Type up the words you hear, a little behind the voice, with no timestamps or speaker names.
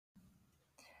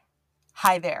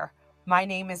Hi there. My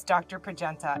name is Dr.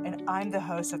 Pagenta, and I'm the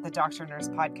host of the Doctor Nurse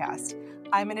Podcast.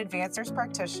 I'm an advanced nurse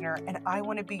practitioner, and I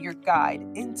want to be your guide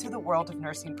into the world of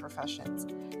nursing professions.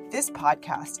 This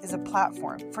podcast is a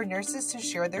platform for nurses to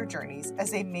share their journeys as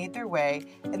they made their way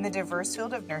in the diverse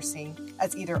field of nursing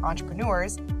as either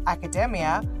entrepreneurs,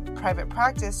 academia, private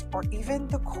practice, or even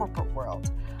the corporate world.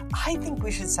 I think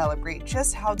we should celebrate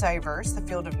just how diverse the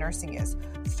field of nursing is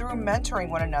through mentoring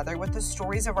one another with the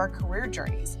stories of our career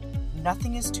journeys.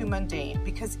 Nothing is too mundane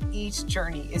because each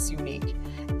journey is unique.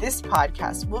 This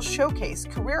podcast will showcase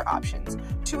career options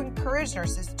to encourage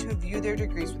nurses to view their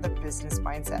degrees with a business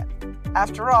mindset.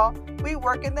 After all, we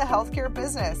work in the healthcare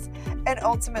business, and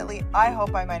ultimately, I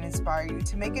hope I might inspire you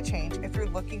to make a change if you're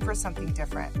looking for something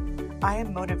different. I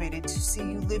am motivated to see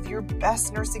you live your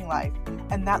best nursing life,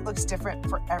 and that looks different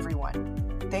for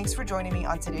everyone. Thanks for joining me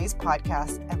on today's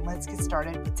podcast, and let's get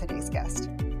started with today's guest.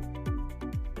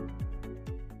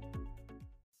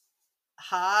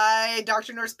 Hi,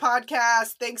 Dr. Nurse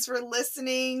Podcast. Thanks for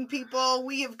listening, people.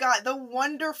 We have got the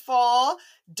wonderful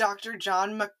Dr.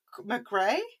 John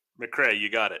McCrae. McCrae, you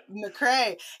got it.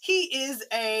 McCrae. He is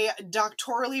a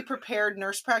doctorally prepared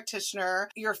nurse practitioner.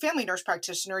 You're a family nurse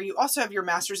practitioner. You also have your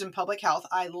master's in public health.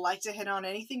 I like to hit on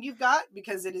anything you've got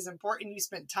because it is important. You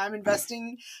spent time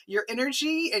investing your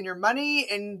energy and your money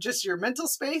and just your mental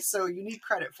space, so you need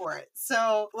credit for it.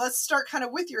 So let's start kind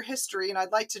of with your history, and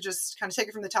I'd like to just kind of take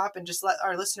it from the top and just let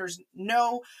our listeners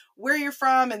know where you're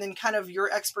from and then kind of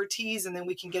your expertise, and then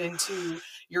we can get into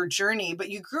your journey. But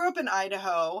you grew up in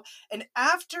Idaho, and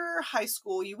after high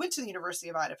school, you went to the University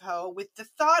of Idaho with the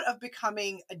thought of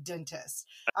becoming a dentist.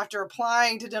 After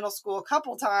applying to dental school a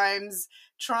couple times,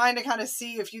 trying to kind of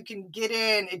see if you can get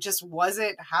in, it just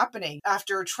wasn't happening.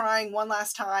 After trying one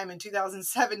last time in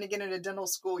 2007 to get into dental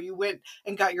school, you went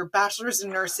and got your bachelor's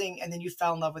in nursing, and then you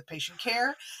fell in love with patient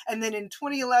care. And then in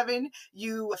 2011,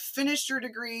 you finished your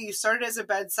degree. You started as a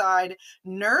bedside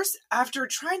nurse after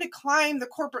trying to climb the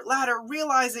corporate ladder,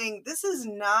 realizing this is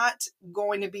not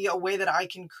going to be a way that I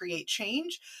can create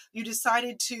change. You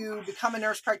decided to become a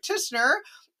nurse practitioner,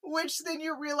 which then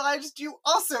you realized you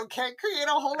also can't create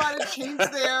a whole lot of change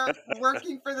there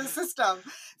working for the system.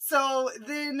 So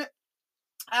then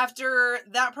after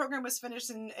that program was finished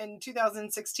in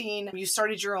 2016, you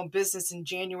started your own business in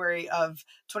January of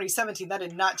 2017. That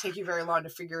did not take you very long to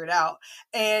figure it out.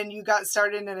 And you got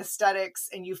started in aesthetics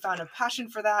and you found a passion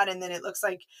for that. And then it looks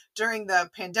like during the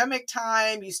pandemic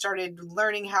time, you started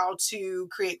learning how to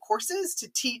create courses to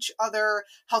teach other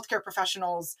healthcare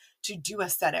professionals to do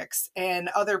aesthetics and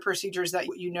other procedures that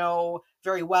you know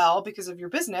very well because of your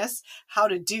business, how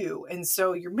to do. And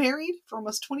so you're married for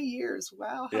almost 20 years.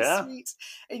 Wow, how sweet.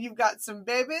 And you've got some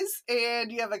babies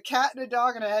and you have a cat and a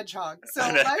dog and a hedgehog. So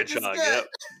life is good. Yep.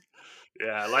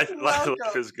 Yeah, life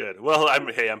is good. Well,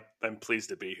 I'm pleased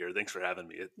to be here. Thanks for having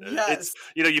me. Yes.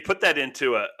 It's you put that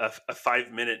into a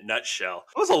 5-minute nutshell.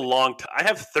 It was a long time. I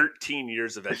have 13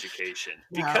 years of education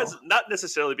because not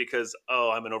necessarily because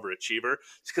I'm an overachiever.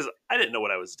 It's because I didn't know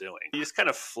what I was doing. You just kind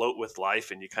of float with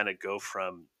life and you kind of go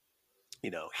from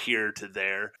here to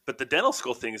there. But the dental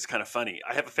school thing is kind of funny.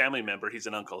 I have a family member. He's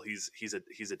an uncle. He's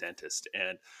a dentist,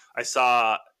 and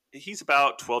he's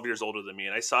about 12 years older than me,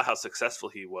 and I saw how successful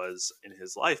he was in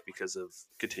his life because of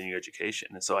continuing education.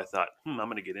 And so I thought, I'm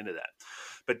going to get into that.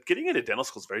 But getting into dental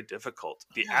school is very difficult.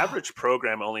 The average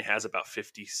program only has about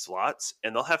 50 slots,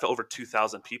 and they'll have over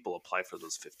 2,000 people apply for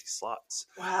those 50 slots.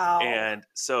 Wow. And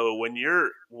so when you're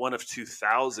one of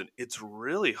 2,000, it's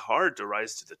really hard to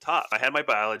rise to the top. I had my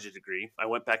biology degree. I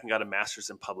went back and got a master's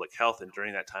in public health. And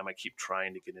during that time, I keep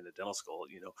trying to get into dental school,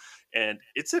 and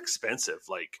it's expensive.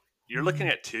 Like, you're looking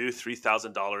at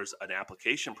 $2,000-$3,000 an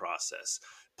application process,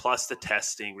 plus the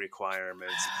testing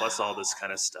requirements, plus all this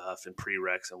kind of stuff and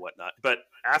prereqs and whatnot. But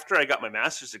after I got my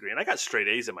master's degree, and I got straight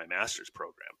A's in my master's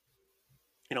program,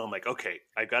 I'm like, okay,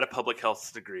 I got a public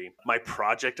health degree. My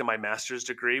project in my master's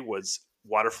degree was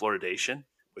water fluoridation,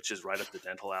 which is right up the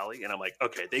dental alley. And I'm like,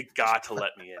 okay, they got to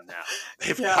let me in now.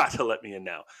 They've got to let me in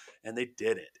now. And they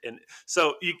didn't. And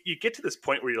so you get to this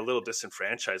point where you're a little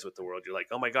disenfranchised with the world. You're like,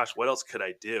 oh my gosh, what else could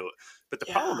I do? But the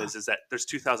problem is that there's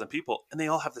 2,000 people and they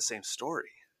all have the same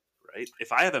story, right?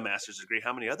 If I have a master's degree,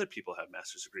 how many other people have a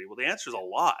master's degree? Well, the answer is a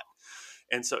lot.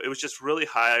 And so it was just really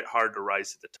hard to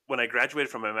rise to the top. When I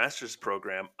graduated from my master's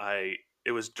program,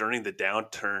 it was during the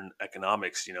downturn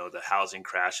economics, the housing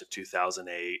crash of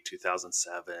 2008,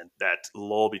 2007, that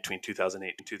lull between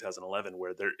 2008 and 2011,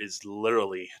 where there is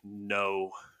literally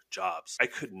no jobs. I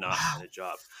could not find a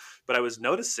job. But I was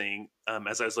noticing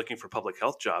as I was looking for public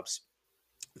health jobs,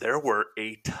 there were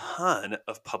a ton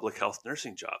of public health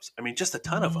nursing jobs. I mean, just a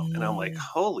ton of them. And I'm like, Mm,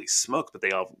 holy smoke, but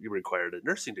they all required a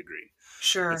nursing degree.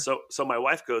 And sure. so my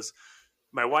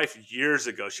wife years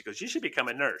ago, she goes, you should become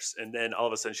a nurse. And then all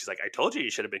of a sudden she's like, I told you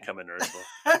should have become a nurse.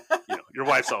 Well, your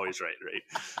wife's always right,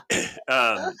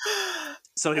 right?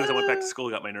 So anyways, I went back to school,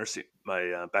 got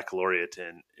my baccalaureate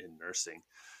in nursing,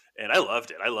 and I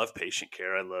loved it. I love patient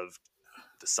care. I loved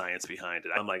the science behind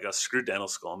it. I'm like, oh, screw dental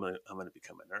school. I'm gonna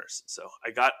become a nurse. So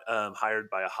I got hired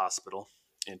by a hospital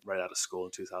right out of school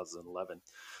in 2011.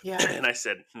 Yeah. And I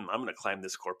said, I'm going to climb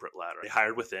this corporate ladder. I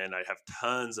hired within. I have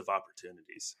tons of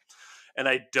opportunities. And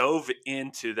I dove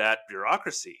into that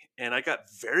bureaucracy, and I got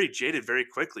very jaded very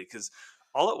quickly because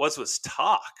all it was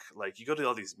talk. Like, you go to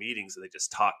all these meetings and they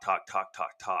just talk. And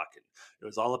it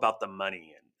was all about the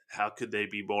money and how could they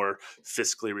be more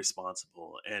fiscally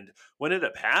responsible. And what ended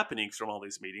up happening from all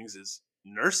these meetings is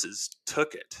nurses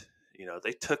took it.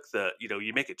 They took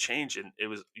you make a change, and it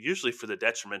was usually for the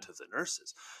detriment of the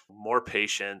nurses. More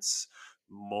patients,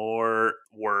 more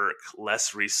work,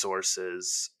 less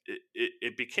resources.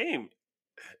 It became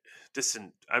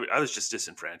I was just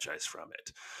disenfranchised from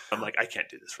it. I'm like, I can't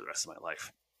do this for the rest of my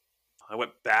life. I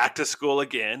went back to school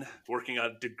again, working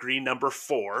on degree number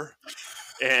 4.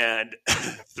 And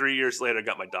 3 years later, I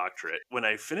got my doctorate. When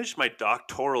I finished my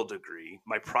doctoral degree,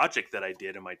 my project that I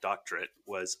did in my doctorate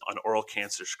was on oral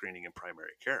cancer screening in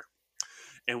primary care.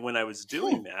 And when I was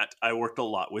doing that, I worked a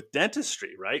lot with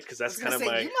dentistry, right? Because that's kind of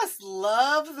my... You must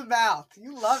love the mouth.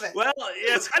 You love it. Well,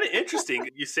 yeah, it's kind of interesting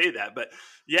you say that. But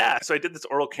yeah, so I did this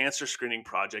oral cancer screening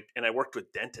project, and I worked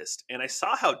with dentists. And I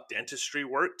saw how dentistry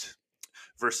worked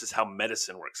versus how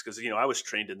medicine works. Because, I was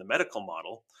trained in the medical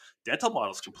model. Dental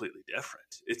model is completely different.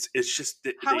 It's just...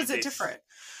 How is it different?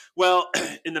 Well,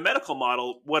 in the medical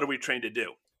model, what are we trained to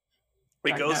do?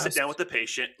 We go sit down with the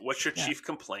patient. What's your chief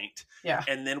complaint? Yeah.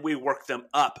 And then we work them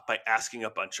up by asking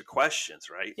a bunch of questions,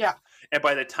 right? Yeah. And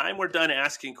by the time we're done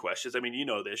asking questions, I mean, you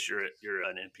know this, you're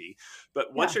an NP,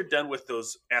 but once you're done with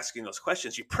asking those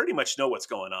questions, you pretty much know what's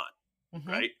going on,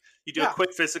 right? You do a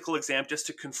quick physical exam just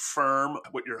to confirm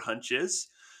what your hunch is.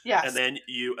 Yes. And then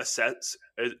you assess,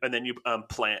 and then you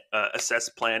assess,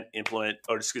 plan, implement,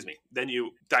 then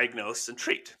you diagnose and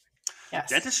treat. Yes.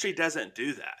 Dentistry doesn't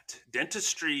do that.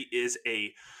 Dentistry is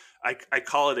I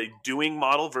call it a doing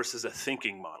model versus a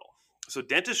thinking model. So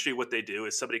dentistry, what they do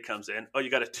is somebody comes in, oh,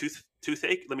 you got a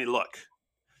toothache? Let me look.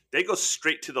 They go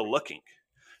straight to the looking.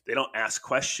 They don't ask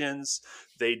questions.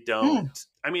 They don't,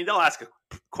 they'll ask a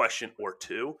question or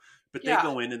two, but they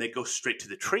go in and they go straight to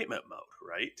the treatment mode,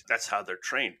 right? That's how they're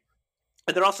trained.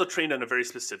 And they're also trained on a very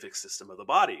specific system of the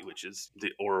body, which is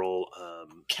the oral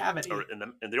cavity, or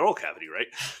in the oral cavity, right?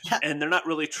 Yeah. And they're not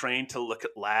really trained to look at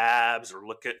labs or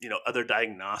look at other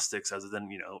diagnostics other than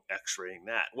X-raying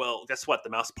that. Well, guess what?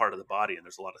 The mouth's part of the body, and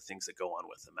there's a lot of things that go on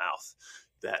with the mouth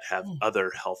that have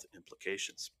other health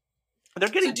implications. And they're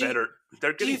getting better.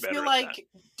 They're getting better.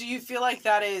 Do you feel like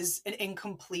that is an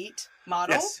incomplete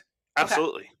model? Yes.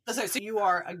 Absolutely. Okay. So you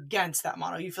are against that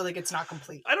model. You feel like it's not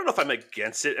complete. I don't know if I'm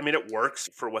against it. I mean, it works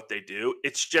for what they do.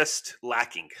 It's just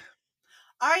lacking.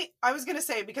 I was going to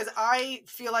say, because I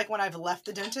feel like when I've left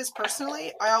the dentist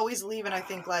personally, I always leave and I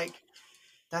think like,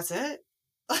 that's it.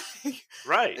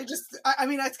 Right.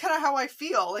 That's kind of how I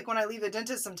feel like when I leave the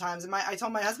dentist sometimes. And I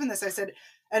told my husband this, I said,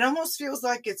 it almost feels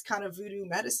like it's kind of voodoo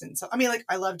medicine. So,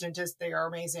 I love dentists. They are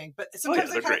amazing. But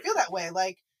sometimes I kind of feel that way.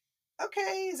 Like,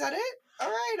 okay, is that it? All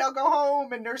right, I'll go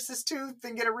home and nurse this tooth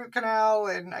and get a root canal,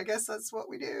 and I guess that's what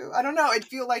we do. I don't know. I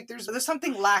feel like there's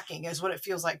something lacking is what it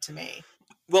feels like to me.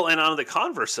 Well, and on the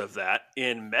converse of that,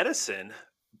 in medicine,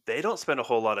 they don't spend a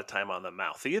whole lot of time on the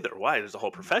mouth either. Why? There's a whole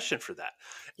profession for that.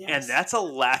 Yes. And that's a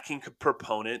lacking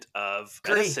proponent of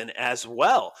medicine as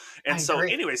well. And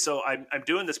anyway, I'm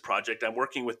doing this project. I'm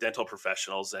working with dental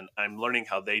professionals, and I'm learning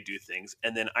how they do things.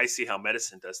 And then I see how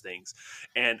medicine does things.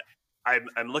 And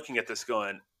I'm looking at this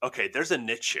going, okay, there's a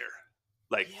niche here.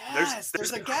 Like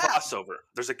there's a crossover.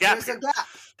 There's a gap here.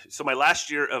 So my last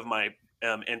year of my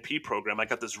NP program, I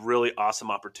got this really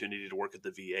awesome opportunity to work at the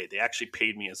VA. They actually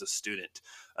paid me as a student,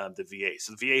 the VA.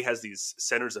 So the VA has these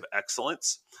centers of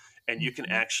excellence, and you can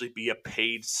actually be a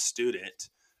paid student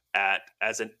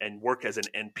and work as an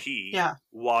NP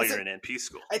while you're in NP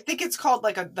school. I think it's called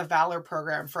like the Valor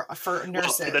program for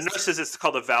nurses. Well, the nurses, it's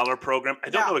called the Valor program. I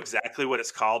don't know exactly what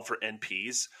it's called for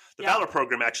NPs. The Valor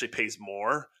program actually pays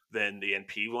more than the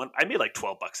NP one. I made like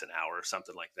 $12 an hour or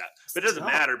something like that. But it doesn't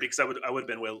matter because I would have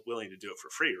been willing to do it for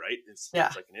free, right? It's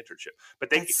like an internship.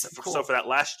 But so for that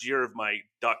last year of my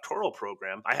doctoral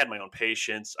program, I had my own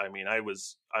patients. I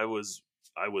was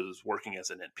I was working as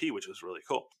an NP, which was really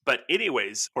cool. But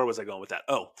anyways, where was I going with that?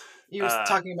 Oh, You were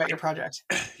talking about your project.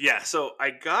 yeah. So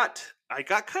I got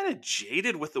kind of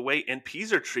jaded with the way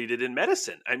NPs are treated in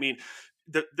medicine. I mean,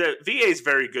 the VA is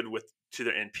very good with to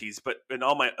their NPs, but in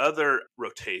all my other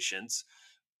rotations,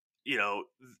 you know,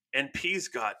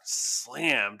 NPs got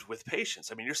slammed with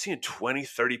patients. I mean, you're seeing 20,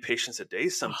 30 patients a day Uh-huh.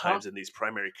 sometimes in these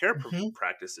primary care Hmm.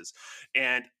 practices.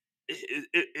 And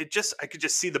it just, I could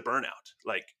just see the burnout.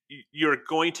 Like, you're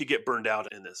going to get burned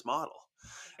out in this model.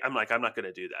 I'm like, I'm not going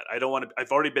to do that. I don't want to.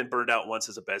 I've already been burned out once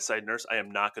as a bedside nurse. I am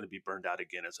not going to be burned out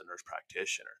again as a nurse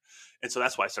practitioner. And so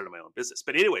that's why I started my own business.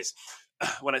 But anyways,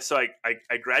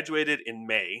 I graduated in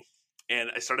May, and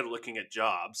I started looking at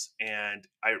jobs, and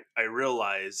I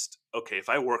realized, okay, if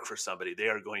I work for somebody, they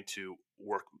are going to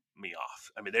work me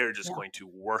off. I mean, they're just Yeah. going to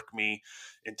work me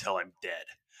until I'm dead.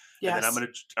 And then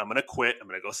Yes. I'm gonna quit. I'm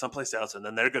gonna go someplace else, and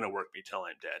then they're gonna work me till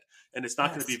I'm dead. And it's not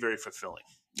going to be Yes. very fulfilling.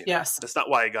 You know, Yes. that's not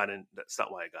why I got in. That's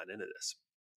not why I got into this.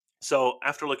 So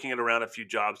after looking at around a few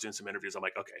jobs, doing some interviews, I'm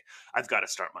like, okay, I've got to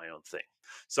start my own thing.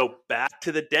 So back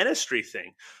to the dentistry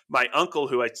thing. My uncle,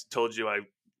 who I told you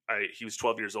he was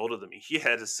 12 years older than me, he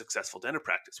had a successful dental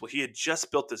practice. Well, he had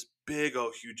just built this big,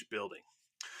 huge building,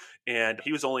 and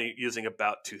he was only using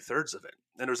about 2/3 of it.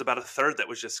 And there was about a third that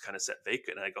was just kind of set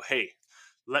vacant. And I go, hey,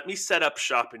 let me set up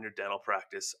shop in your dental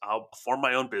practice. I'll form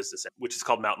my own business, which is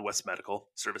called Mountain West Medical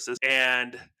Services.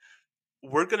 And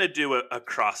we're going to do a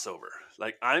crossover.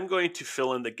 Like, I'm going to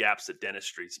fill in the gaps that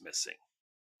dentistry is missing.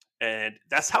 And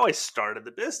that's how I started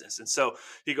the business. And so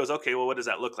he goes, okay, well, what does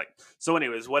that look like? So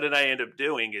anyways, what did I end up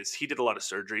doing is he did a lot of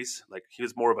surgeries. Like, he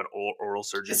was more of an oral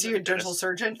surgeon Is he than a a dental dentist.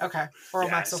 surgeon? Okay. Oral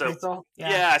Yeah. So, maxillofacial. Yeah.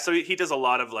 yeah. So he does a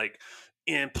lot of like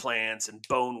implants and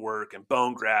bone work and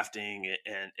bone grafting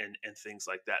and things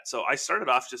like that. So I started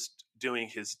off just doing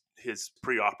his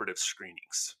preoperative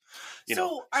screenings, you know.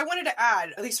 So I wanted to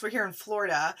add, at least we're here in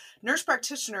Florida, nurse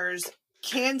practitioners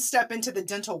can step into the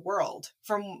dental world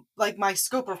from like my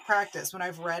scope of practice. When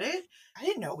I've read it, I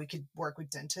didn't know we could work with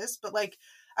dentists, but like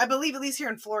I believe at least here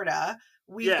in Florida,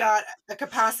 we've Yeah. got a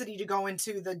capacity to go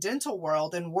into the dental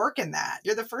world and work in that.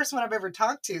 You're the first one I've ever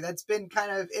talked to that's been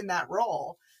kind of in that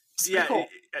role. It's pretty Yeah, cool.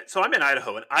 so I'm in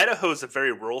Idaho, and Idaho is a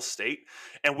very rural state,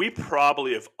 and we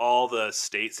probably of all the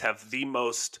states have the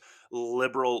most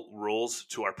liberal rules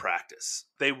to our practice.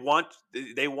 They want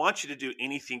you to do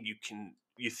anything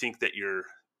you think that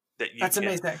that you That's can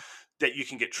amazing. that you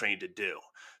can get trained to do.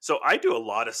 So I do a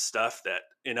lot of stuff that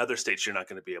in other states you're not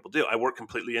going to be able to do. I work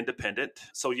completely independent.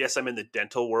 So yes, I'm in the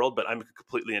dental world, but I'm a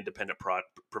completely independent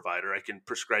provider. I can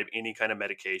prescribe any kind of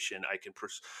medication. I can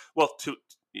well, to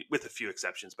with a few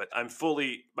exceptions, but I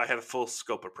have a full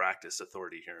scope of practice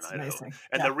authority here in It's Idaho. amazing.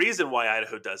 And Yeah. the reason why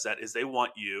Idaho does that is they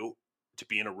want you to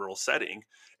be in a rural setting,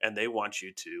 and they want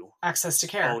you to Access to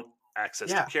care. own access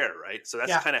to Yeah. care, right? So that's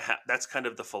Yeah. that's kind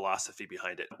of the philosophy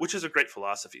behind it, which is a great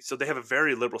philosophy. So they have a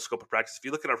very liberal scope of practice. If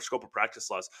you look at our scope of practice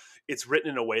laws, it's written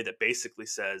in a way that basically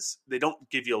says they don't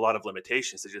give you a lot of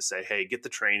limitations. They just say, hey, get the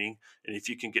training, and if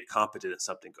you can get competent at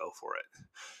something, go for it.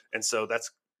 And so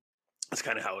that's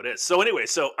kind of how it is. So anyway,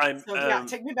 so I'm So yeah,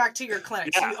 take me back to your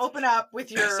clinic. So yeah. you open up So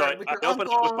with I your opened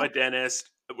up with my uncle. dentist,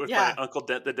 with my Yeah. uncle,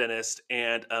 the dentist,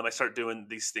 and I start doing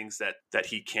these things that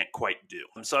he can't quite do.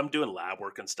 So I'm doing lab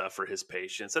work and stuff for his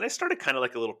patients, and I started kind of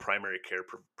like a little primary care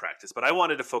practice, but I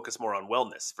wanted to focus more on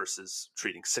wellness versus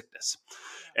treating sickness.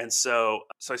 And so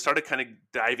I started kind of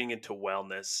diving into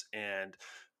wellness and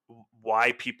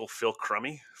why people feel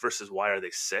crummy versus why are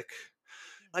they sick.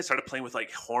 I started playing with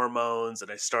like hormones, and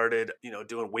I started,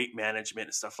 doing weight management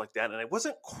and stuff like that. And I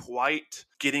wasn't quite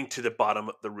getting to the bottom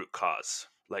of the root cause.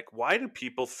 Like, why do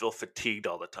people feel fatigued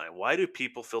all the time? Why do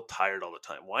people feel tired all the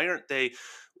time? Why aren't they,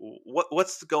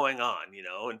 what's going on,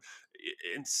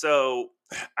 And so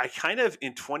I kind of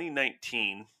in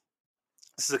 2019,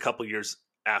 this is a couple years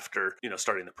after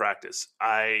starting the practice,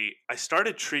 I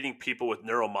started treating people with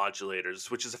neuromodulators,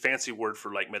 which is a fancy word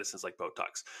for like medicines like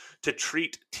Botox, to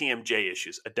treat TMJ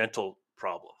issues, a dental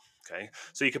problem. Okay,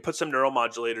 so you can put some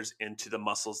neuromodulators into the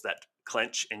muscles that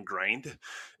clench and grind,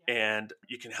 and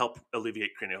you can help alleviate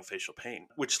craniofacial pain,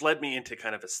 which led me into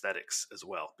kind of aesthetics as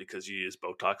well, because you use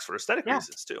Botox for aesthetic Yeah.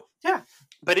 reasons too. Yeah.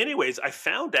 But anyways, I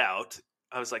found out,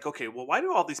 I was like, okay, well, why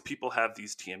do all these people have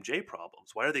these TMJ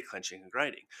problems? Why are they clenching and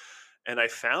grinding? And I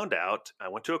found out, I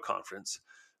went to a conference,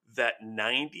 that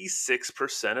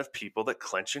 96% of people that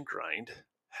clench and grind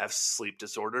have sleep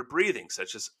disordered breathing,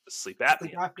 such as sleep Sleep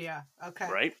apnea, apnea. Okay.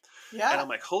 right? And Yeah. I'm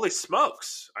like, holy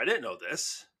smokes, I didn't know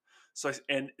this. So,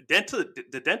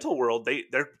 the dental world,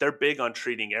 they're big on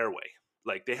treating airway.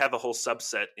 like they have a whole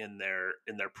subset in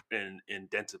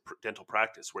dental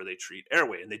practice where they treat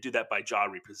airway, and they do that by jaw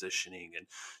repositioning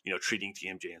and, treating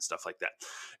TMJ and stuff like that.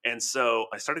 And so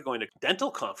I started going to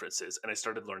dental conferences and I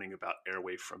started learning about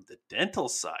airway from the dental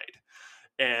side,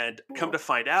 and come Cool. to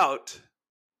find out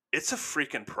it's a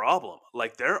freaking problem.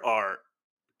 Like there are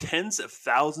tens of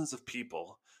thousands of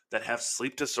people that have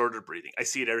sleep disordered breathing. I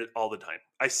see it all the time.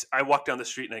 I walk down the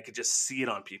street and I could just see it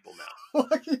on people now,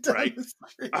 Walking down right? the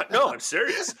street. No, I'm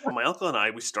serious. My uncle and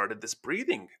I, we started this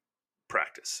breathing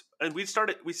practice, and we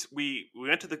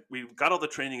got all the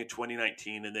training in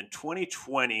 2019, and then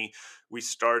 2020 we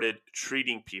started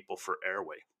treating people for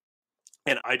airway.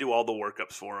 And I do all the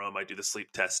workups for them. I do the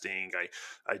sleep testing.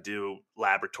 I do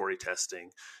laboratory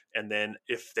testing. And then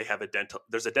if they have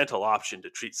there's a dental option to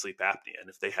treat sleep apnea.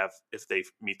 And if they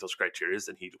meet those criteria,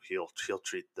 then he'll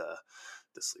treat the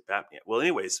sleep apnea. Well,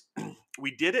 anyways,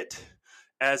 we did it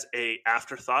as a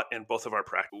afterthought in both of our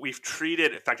practice. We've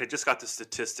treated, in fact, I just got the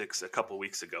statistics a couple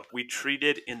weeks ago. We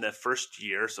treated in the first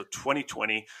year, so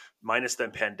 2020 minus the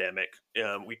pandemic,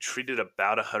 we treated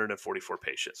about 144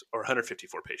 patients or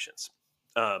 154 patients.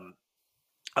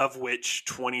 Of which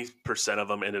 20% of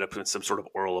them ended up in some sort of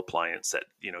oral appliance that,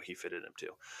 he fitted them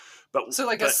to. So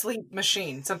like a sleep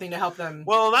machine, something to help them.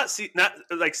 Well, not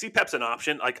like CPAP's an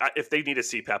option. Like if they need a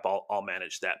CPAP, I'll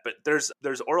manage that. But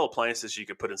there's oral appliances you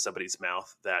could put in somebody's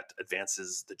mouth that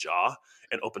advances the jaw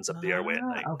and opens up the airway at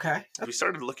night. Okay. We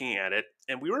started looking at it,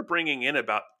 and we were bringing in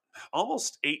about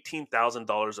almost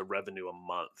 $18,000 of revenue a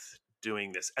month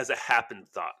doing this as a happen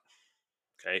thought.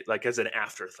 Okay, like as an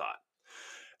afterthought.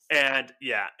 And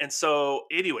so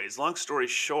anyways, long story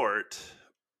short,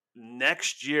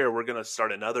 next year we're going to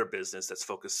start another business that's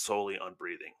focused solely on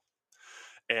breathing.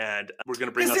 And we're going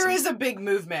to bring, because there is a big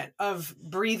movement of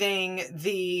breathing,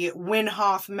 the Wim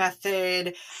Hof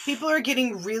method. People are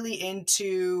getting really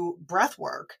into breath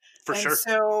work. For sure.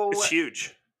 So it's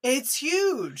huge. It's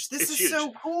huge. This is huge.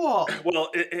 So cool.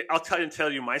 Well, I'll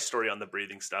tell you my story on the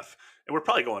breathing stuff, and we're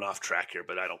probably going off track here,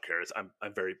 but I don't care.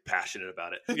 I'm very passionate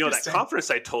about it. That conference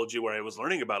I told you where I was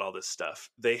learning about all this stuff,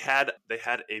 they had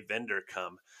a vendor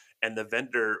come, and the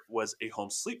vendor was a home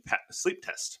sleep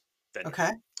test vendor. Okay.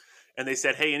 And they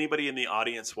said, hey, anybody in the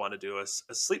audience want to do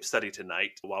a sleep study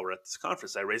tonight while we're at this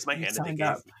conference? I raised my hand, and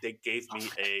they gave me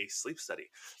a sleep study.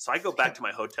 So I go back to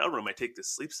my hotel room. I take this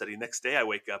sleep study. Next day I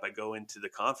wake up. I go into the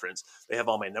conference. They have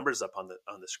all my numbers up on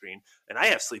the screen, and I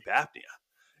have sleep apnea.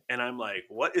 And I'm like,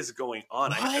 what is going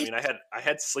on? I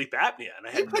had sleep apnea, and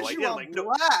I had no idea. I'm like,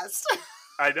 blast.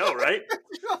 I know, right?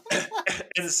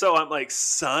 And so I'm like,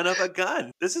 son of a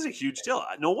gun. This is a huge deal.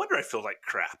 No wonder I feel like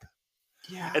crap.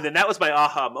 Yeah. And then that was my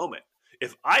aha moment.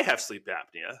 If I have sleep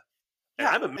apnea, and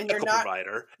I'm a medical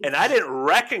provider, and I didn't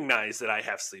recognize that I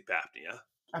have sleep apnea,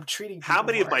 I'm treating. How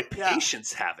many of my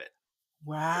patients have it?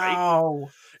 Wow.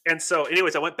 Right? And so,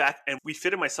 anyways, I went back and we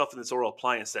fitted myself in this oral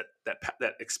appliance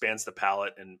that expands the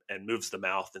palate and moves the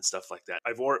mouth and stuff like that.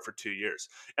 I've wore it for 2 years,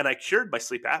 and I cured my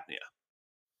sleep apnea.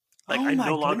 Like I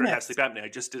no longer have sleep apnea. I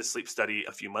just did a sleep study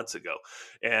a few months ago,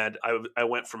 and I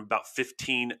went from about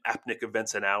 15 apneic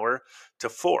events an hour to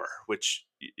 4, which,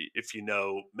 if you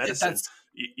know medicine,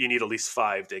 you need at least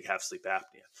 5 to have sleep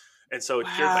apnea. And so it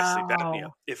cured my sleep apnea.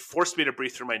 It forced me to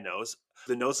breathe through my nose.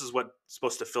 The nose is what's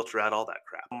supposed to filter out all that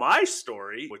crap. My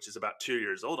story, which is about 2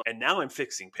 years old, and now I'm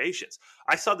fixing patients.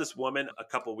 I saw this woman a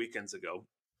couple weekends ago.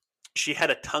 She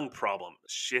had a tongue problem.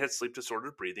 She had sleep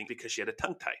disordered breathing because she had a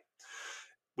tongue tie,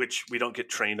 which we don't get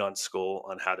trained on school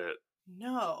on how to.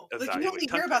 No, like you only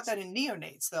hear about that in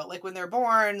neonates, though. Like when they're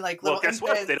born, like little guess infants.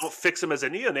 what? If they don't fix them as a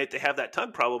neonate, they have that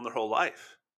tongue problem their whole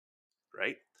life,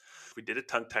 right? We did a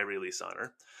tongue tie release on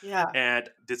her, and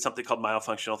did something called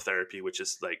myofunctional therapy, which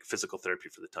is like physical therapy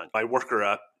for the tongue. I work her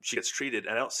up, she gets treated,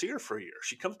 and I don't see her for a year.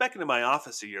 She comes back into my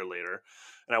office a year later,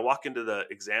 and I walk into the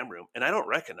exam room, and I don't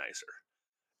recognize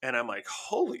her. And I'm like,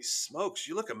 holy smokes,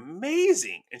 you look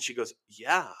amazing. And she goes,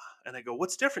 yeah. And I go,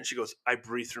 what's different? She goes, I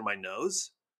breathe through my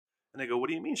nose. And I go, what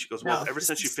do you mean? She goes, well, ever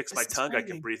since you fixed my tongue, I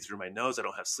can breathe through my nose. I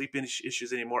don't have sleep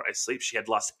issues anymore. I sleep. She had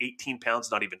lost 18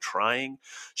 pounds, not even trying.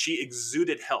 She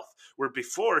exuded health. Where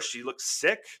before she looked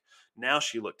sick, now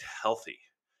she looked healthy.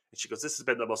 And she goes, this has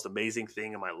been the most amazing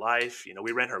thing in my life.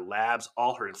 We ran her labs.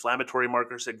 All her inflammatory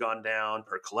markers had gone down.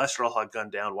 Her cholesterol had gone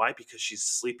down. Why? Because she's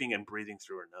sleeping and breathing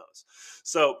through her nose.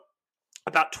 So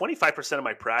about 25% of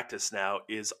my practice now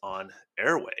is on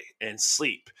airway and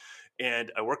sleep.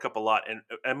 And I work up a lot, and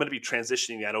I'm going to be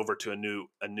transitioning that over to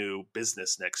a new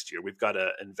business next year. We've got an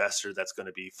investor that's going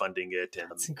to be funding it.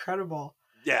 And it's incredible.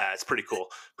 Yeah, it's pretty cool.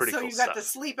 Pretty So cool you've got the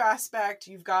stuff. sleep aspect,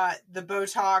 you've got the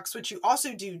Botox, which you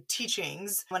also do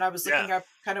teachings. When I was Yeah, looking up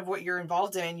kind of what you're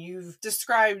involved in, you've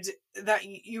described that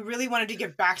you really wanted to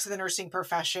give back to the nursing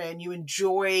profession. You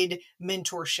enjoyed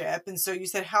mentorship. And so you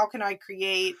said, how can I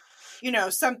create,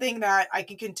 something that I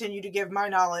can continue to give my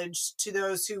knowledge to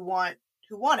those who want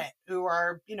it, who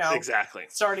are, exactly.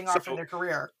 starting So off in their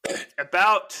career.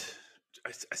 about,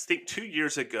 I think 2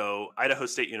 years ago, Idaho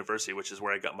State University, which is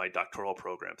where I got my doctoral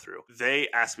program through, they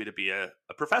asked me to be a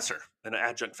professor and an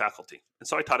adjunct faculty. And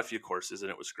so I taught a few courses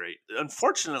and it was great.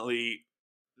 Unfortunately,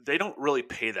 they don't really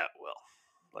pay that well.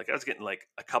 Like I was getting like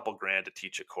a couple grand to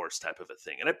teach a course type of a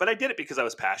thing. But I did it because I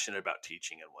was passionate about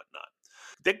teaching and whatnot.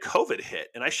 Then COVID hit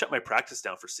and I shut my practice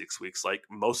down for 6 weeks, like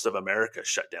most of America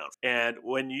shut down. And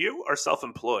when you are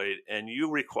self-employed and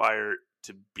you require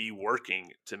to be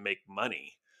working to make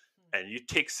money and you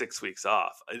take 6 weeks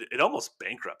off, it almost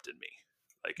bankrupted me.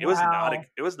 Like Wow.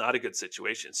 it was not a good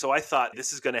situation. So I thought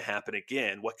this is going to happen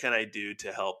again. What can I do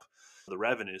to help the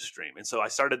revenue stream? And so I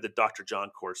started the Dr.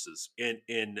 John courses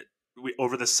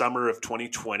over the summer of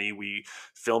 2020. We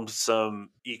filmed some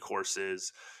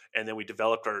e-courses and then we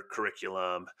developed our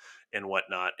curriculum and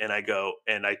whatnot. And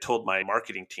I told my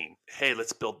marketing team, hey,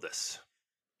 let's build this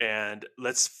and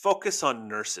let's focus on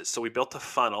nurses. So we built a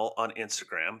funnel on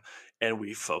Instagram and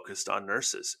we focused on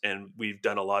nurses, and we've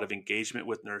done a lot of engagement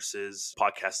with nurses,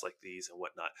 podcasts like these and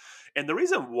whatnot. And the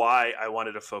reason why I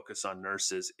wanted to focus on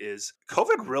nurses is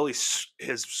COVID really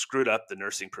has screwed up the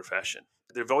nursing profession.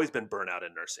 There've always been burnout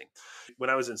in nursing.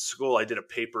 When I was in school, I did a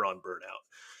paper on burnout,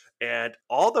 and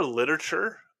all the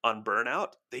literature on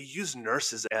burnout, they use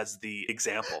nurses as the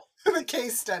example. The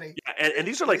case study. Yeah, and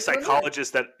these are like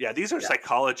psychologists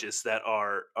psychologists that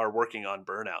are working on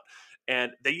burnout.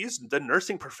 And they use the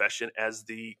nursing profession as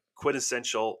the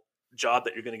quintessential job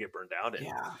that you're going to get burned out in.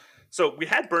 Yeah. So we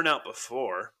had burnout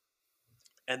before,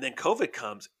 and then COVID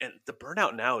comes, and the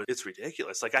burnout now, it's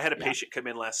ridiculous. Like I had a patient come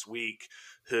in last week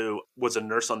who was a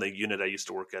nurse on the unit I used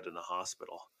to work at in the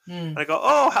hospital. And I go,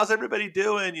 oh, how's everybody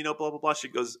doing? Blah, blah, blah. She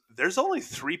goes, there's only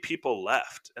 3 people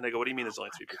left. And I go, what do you mean there's only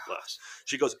 3 people left?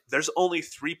 She goes, there's only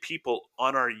 3 people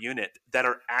on our unit that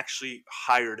are actually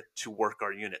hired to work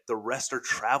our unit. The rest are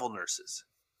travel nurses.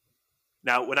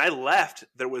 Now, when I left,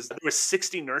 there was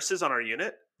 60 nurses on our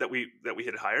unit that we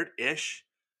had hired ish.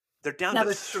 They're down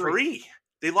to 3.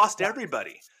 They lost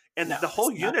everybody. And the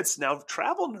whole unit's now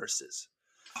travel nurses.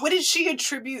 What did she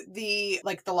attribute the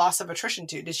loss of attrition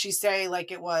to? Did she say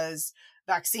it was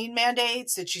vaccine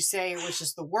mandates? Did she say it was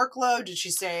just the workload? Did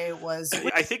she say it was...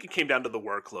 I think it came down to the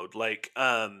workload.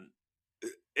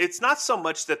 It's not so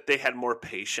much that they had more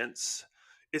patients.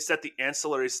 It's that the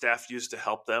ancillary staff used to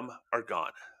help them are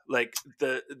gone. Like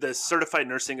the certified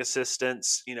nursing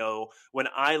assistants, when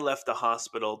I left the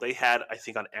hospital, they had, I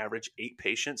think on average, 8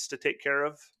 patients to take care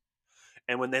of.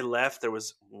 And when they left, there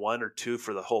was 1 or 2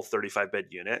 for the whole 35-bed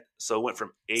unit. So it went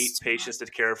from 8 patients to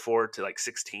care for to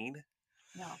 16.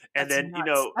 No, and then,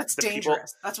 nuts. That's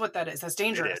dangerous. That's what that is. That's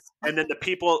dangerous. And then the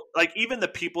people, even the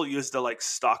people used to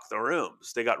stock the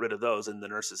rooms. They got rid of those and the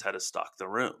nurses had to stock the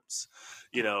rooms.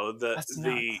 Yeah,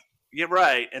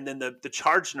 right. And then the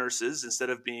charge nurses,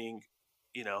 instead of being,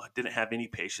 didn't have any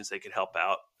patients they could help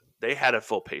out, they had a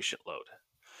full patient load.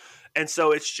 And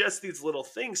so it's just these little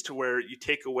things to where you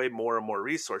take away more and more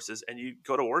resources and you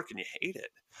go to work and you hate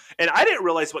it. And I didn't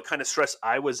realize what kind of stress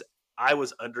I was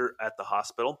under at the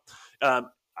hospital.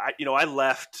 I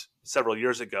left several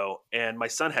years ago and my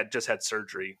son had just had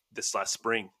surgery this last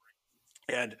spring.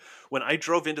 And when I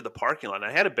drove into the parking lot,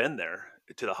 and I hadn't been there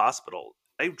to the hospital,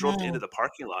 I drove into the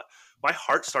parking lot. My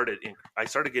heart I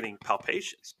started getting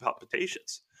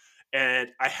palpitations. And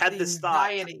I had this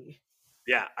thought.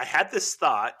 Yeah, I had this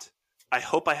thought. I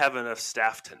hope I have enough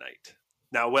staff tonight.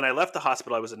 Now, when I left the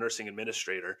hospital, I was a nursing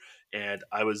administrator and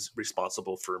I was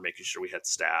responsible for making sure we had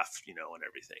staff, and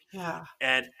everything. Yeah.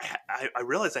 And I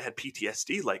realized I had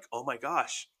PTSD. Like, oh my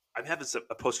gosh, I'm having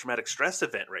a post-traumatic stress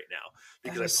event right now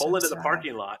because I pulled into the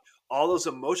parking lot. All those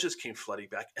emotions came flooding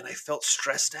back and I felt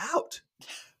stressed out.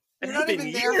 You're not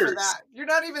even there for that. You're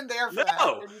not even there for that.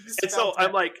 No. And so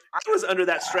I'm like, I was under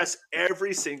that stress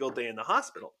every single day in the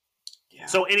hospital. Yeah.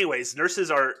 So anyways,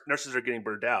 nurses are getting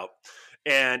burned out.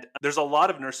 And there's a lot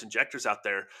of nurse injectors out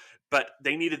there, but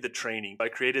they needed the training. I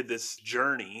created this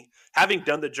journey, having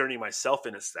done the journey myself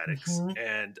in aesthetics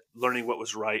and learning what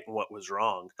was right and what was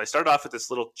wrong. I started off with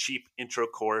this little cheap intro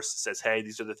course that says, hey,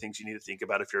 these are the things you need to think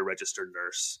about if you're a registered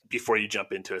nurse before you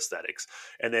jump into aesthetics.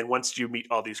 And then once you meet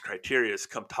all these criteria,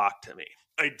 come talk to me.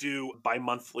 I do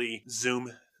bi-monthly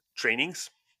Zoom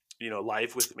trainings.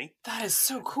 live with me. That is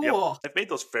so Yep. cool. I've made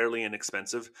those fairly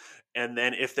inexpensive. And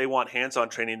then if they want hands-on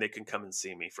training, they can come and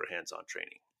see me for hands-on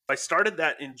training. I started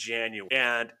that in January,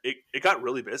 and it got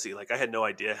really busy. Like I had no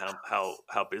idea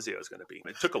how busy I was going to be.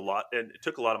 It took a lot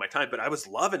of my time, but I was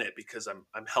loving it because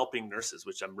I'm helping nurses,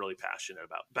 which I'm really passionate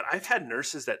about. But I've had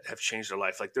nurses that have changed their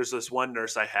life. Like there's this one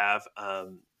nurse I have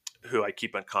who I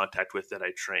keep in contact with that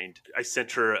I trained.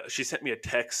 She sent me a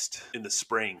text in the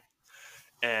spring,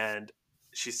 and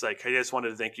she's like, "Hey, I just wanted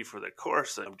to thank you for the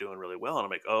course. I'm doing really well." And I'm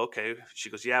like, "Oh, okay." She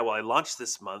goes, "Yeah, well, I launched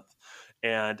this month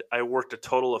and I worked a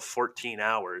total of 14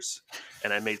 hours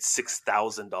and I made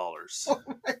 $6,000,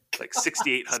 like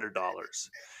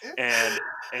 $6,800."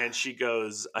 And she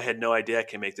goes, "I had no idea I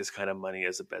can make this kind of money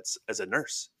as a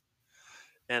nurse."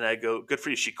 And I go, "Good for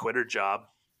you." She quit her job.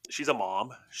 She's a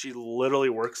mom. She literally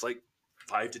works like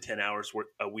 5 to 10 hours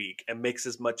a week and makes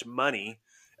as much money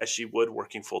as she would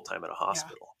working full time at a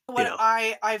hospital. What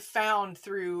I've found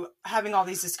through having all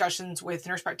these discussions with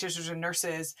nurse practitioners and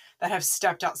nurses that have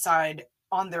stepped outside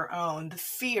on their own, the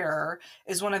fear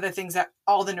is one of the things that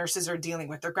all the nurses are dealing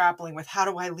with. They're grappling with, how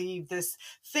do I leave this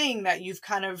thing that you've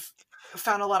kind of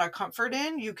found a lot of comfort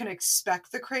in? You can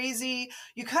expect the crazy.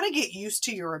 You kind of get used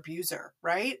to your abuser,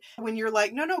 right? When you're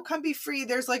like, no, come be free.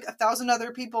 There's like 1,000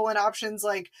 other people and options.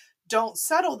 Like, don't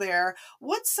settle there.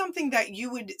 What's something that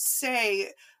you would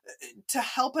say to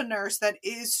help a nurse that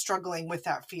is struggling with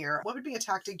that fear? What would be a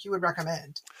tactic you would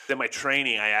recommend? In my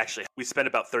training, we spent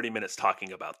about 30 minutes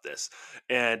talking about this.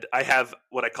 And I have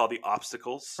what I call the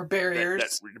obstacles. Or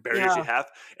barriers. That barriers you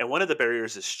have. And one of the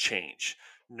barriers is change.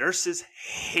 Nurses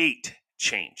hate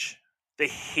change. They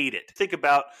hate it. Think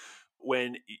about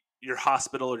when your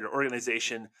hospital or your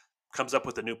organization comes up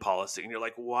with a new policy and you're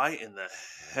like, why in the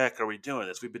heck are we doing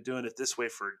this? We've been doing it this way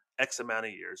for X amount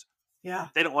of years. Yeah.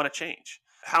 They don't want to change.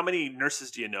 How many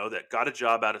nurses do you know that got a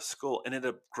job out of school and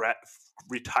ended up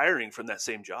retiring from that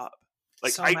same job?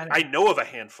 Like So I know of a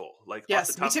handful, like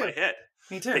Yes, off the top of my head.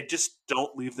 Me too. They just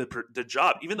don't leave the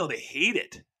job, even though they hate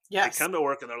it. Yes. They come to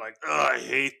work and they're like, "Oh, I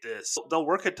hate this." They'll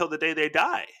work until the day they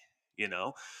die.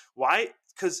 Why?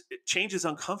 Because change is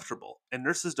uncomfortable, and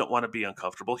nurses don't want to be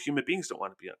uncomfortable. Human beings don't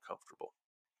want to be uncomfortable.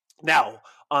 Now,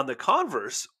 on the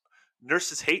converse,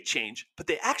 nurses hate change, but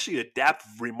they actually adapt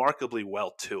remarkably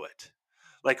well to it.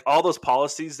 Like all those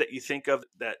policies that you think of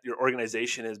that your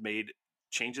organization has made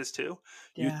changes to,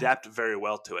 you adapt very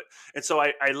well to it. And so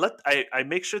I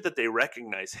make sure that they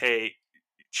recognize, hey,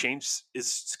 change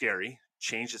is scary,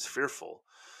 change is fearful,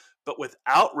 but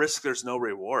without risk, there's no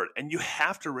reward. And you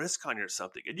have to risk on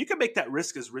something. And you can make that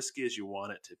risk as risky as you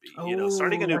want it to be.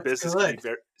 Starting a new business can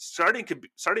be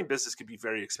starting business can be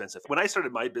very expensive. When I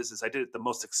started my business, I did it the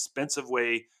most expensive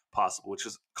way possible, which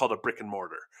is called a brick and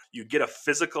mortar. You get a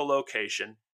physical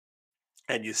location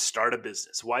and you start a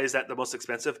business. Why is that the most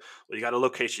expensive? Well, you got a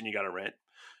location you got to rent.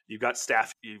 You've got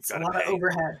staff you've got to pay. A lot of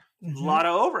overhead. A lot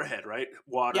of overhead, right?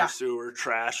 Water, sewer,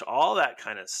 trash, all that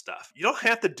kind of stuff. You don't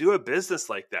have to do a business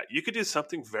like that. You could do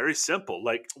something very simple.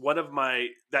 Like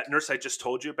that nurse I just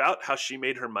told you about, how she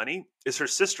made her money, is her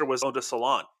sister owned a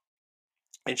salon.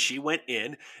 And she went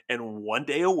in and one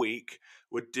day a week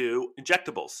would do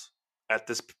injectables at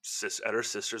her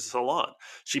sister's salon.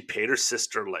 She paid her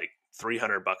sister like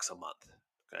 $300 a month,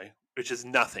 okay, which is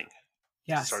nothing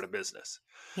to start a business.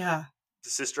 Yeah. The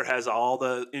sister has all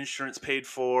the insurance paid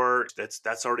for.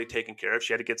 That's already taken care of.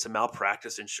 She had to get some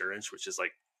malpractice insurance, which is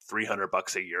like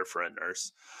 $300 a year for a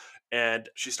nurse. And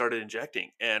she started injecting,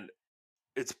 and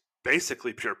it's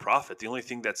basically pure profit. The only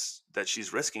thing that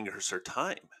she's risking is her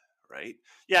time, right?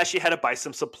 Yeah, she had to buy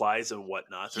some supplies and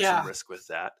whatnot. There's some risk with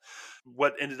that.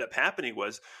 What ended up happening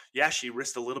was, she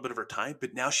risked a little bit of her time,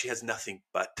 but now she has nothing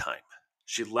but time.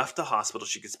 She left the hospital.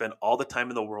 She could spend all the time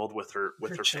in the world with her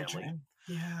family.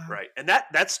 Yeah. Right. And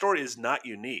that story is not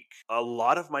unique. A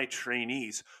lot of my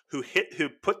trainees who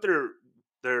put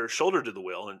their shoulder to the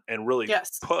wheel and really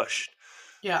pushed,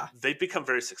 they've become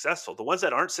very successful. The ones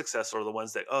that aren't successful are the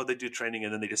ones that, they do training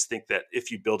and then they just think that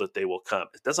if you build it, they will come.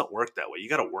 It doesn't work that way. You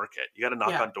got to work it. You got to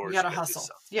knock on doors. You got to hustle.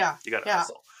 You got to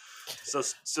hustle. So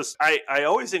I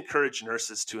always encourage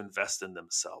nurses to invest in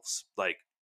themselves. Like,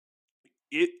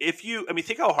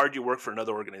 think how hard you work for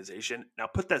another organization. Now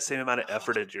put that same amount of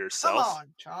effort into yourself. Come on,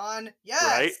 John. Yes.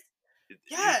 Right?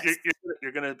 Yes.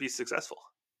 You're going to be successful.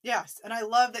 Yes. And I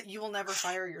love that you will never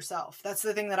fire yourself. That's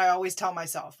the thing that I always tell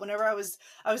myself. Whenever I was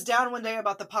down one day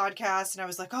about the podcast and I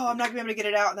was like, I'm not going to be able to get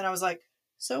it out. And then I was like,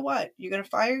 so what? You going to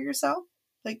fire yourself?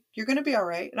 Like, you're going to be all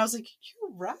right. And I was like,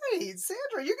 you're right,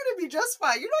 Sandra, you're going to be just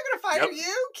fine. You're not going to fire Yep.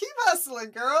 you. Keep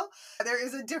hustling, girl. There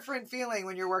is a different feeling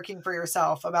when you're working for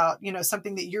yourself about,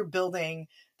 something that you're building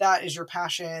that is your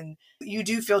passion. You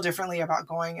do feel differently about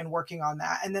going and working on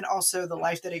that. And then also the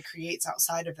life that it creates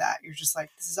outside of that. You're just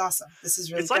like, this is awesome. This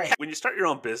is really It's like great. when you start your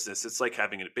own business, it's like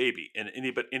having a baby. And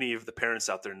any of the parents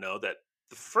out there know that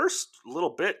the first little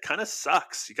bit kind of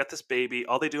sucks. You got this baby,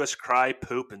 all they do is cry,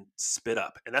 poop, and spit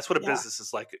up. And that's what a Yeah. business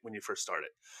is like when you first start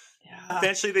it. Yeah.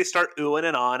 Eventually they start oohing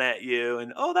and on at you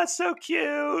and, oh, that's so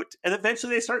cute. And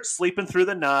eventually they start sleeping through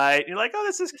the night. And you're like, oh,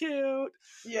 this is cute.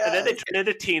 Yeah. And then they turn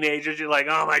into teenagers. You're like,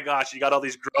 oh my gosh, you got all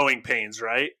these growing pains,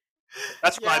 right?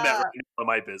 That's what I'm at right now in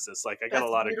my business. Like I got a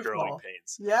lot of growing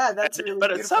pains. Yeah, that's really But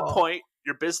beautiful. at some point,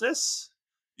 your business,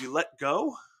 you let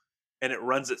go and it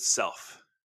runs itself.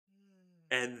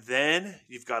 And then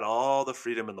you've got all the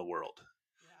freedom in the world.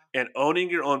 Yeah. And owning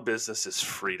your own business is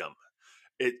freedom.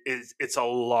 It's a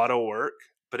lot of work,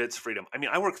 but it's freedom. I mean,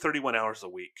 I work 31 hours a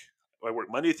week. I work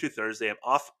Monday through Thursday. I'm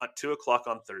off at 2:00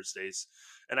 on Thursdays,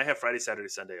 and I have Friday, Saturday,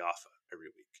 Sunday off every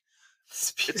week.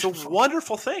 It's a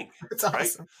wonderful thing. It's right?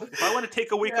 awesome. If I want to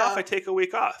take a week off, I take a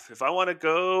week off. If I want to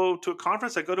go to a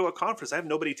conference, I go to a conference. I have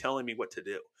nobody telling me what to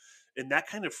do. And that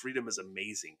kind of freedom is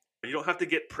amazing. You don't have to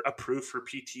get approved for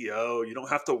PTO. You don't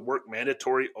have to work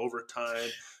mandatory overtime.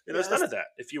 There's none of that.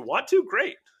 If you want to,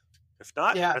 great. If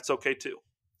not, that's okay too.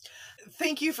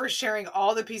 Thank you for sharing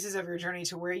all the pieces of your journey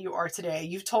to where you are today.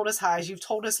 You've told us highs, you've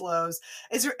told us lows.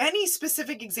 Is there any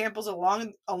specific examples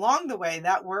along the way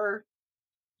that were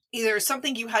either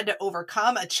something you had to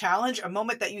overcome, a challenge, a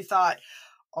moment that you thought,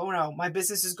 oh no, my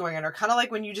business is going under? Kind of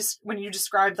like when you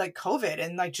described like COVID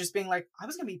and like just being like, I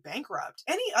was going to be bankrupt.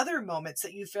 Any other moments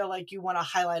that you feel like you want to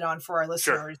highlight on for our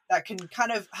listeners that can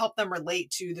kind of help them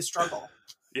relate to the struggle?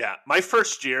 Yeah. My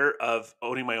first year of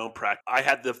owning my own practice, I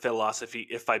had the philosophy,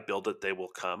 if I build it, they will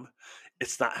come.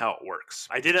 It's not how it works.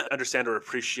 I didn't understand or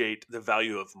appreciate the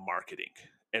value of marketing.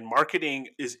 And marketing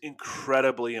is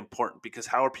incredibly important because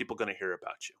how are people going to hear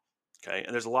about you? Okay.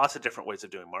 And there's lots of different ways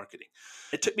of doing marketing.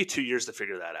 It took me 2 years to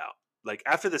figure that out. Like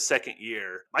after the second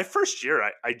year, my first year,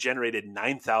 I generated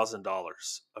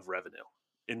 $9,000 of revenue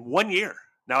in 1 year.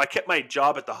 Now I kept my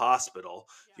job at the hospital,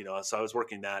 so I was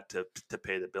working that to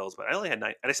pay the bills, but I only had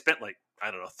and I spent like, I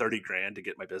don't know, 30 grand to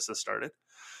get my business started.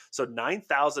 So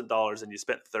 $9,000 and you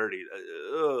spent 30.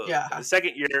 The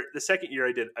second year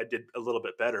I did a little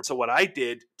bit better. So what I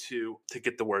did to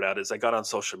get the word out is I got on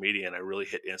social media and I really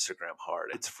hit Instagram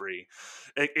hard. It's free.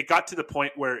 It got to the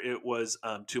point where it was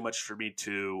too much for me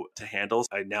to handle.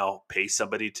 I now pay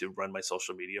somebody to run my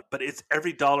social media, but it's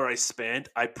every dollar I spend,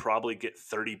 I probably get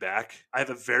 30 back. I have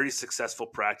a very successful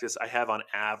practice. I have on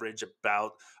average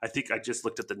about, I think I just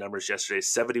looked at the numbers yesterday,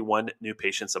 71 new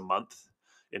patients a month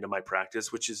into my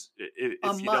practice, which is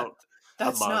if you don't,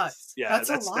 that's a month. Nuts. Yeah, that's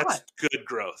a lot. That's good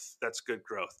growth. That's good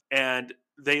growth. And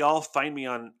they all find me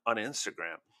on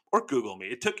Instagram or Google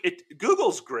me.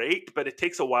 Google's great, but it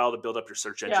takes a while to build up your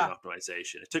search engine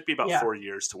optimization. It took me about 4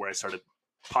 years to where I started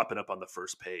popping up on the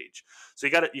first page. So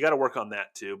you got to work on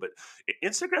that too. But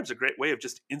Instagram's a great way of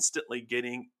just instantly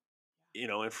getting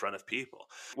in front of people.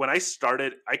 When I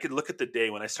started, I could look at the day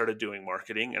when I started doing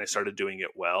marketing and I started doing it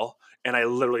well, and I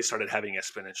literally started having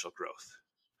exponential growth.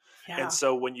 Yeah. And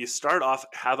so when you start off,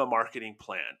 have a marketing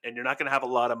plan, and you're not going to have a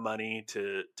lot of money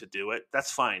to do it.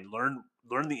 That's fine.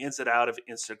 Learn the ins and out of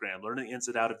Instagram, learn the ins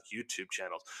and out of YouTube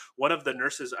channels. One of the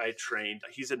nurses I trained,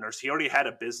 he's a nurse. He already had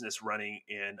a business running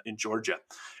in Georgia,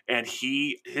 and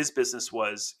his business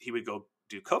was he would go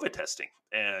do COVID testing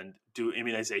and do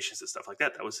immunizations and stuff like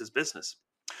that. That was his business.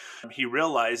 He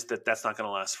realized that that's not going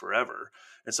to last forever.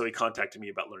 And so he contacted me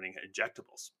about learning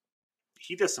injectables.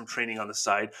 He does some training on the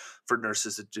side for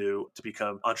nurses to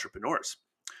become entrepreneurs.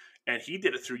 And he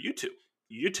did it through YouTube.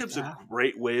 YouTube's a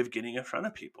great way of getting in front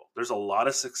of people. There's a lot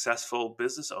of successful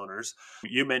business owners.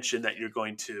 You mentioned that you're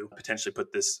going to potentially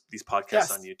put these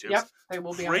podcasts on YouTube. Yep, they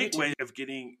will be great on YouTube. Way of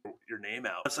getting your name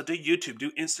out. So do YouTube,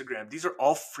 do Instagram. These are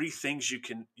all free things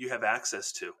you have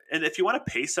access to. And if you want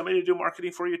to pay somebody to do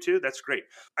marketing for you too, that's great.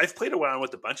 I've played around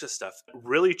with a bunch of stuff.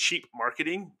 Really cheap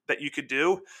marketing that you could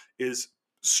do is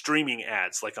streaming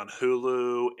ads, like on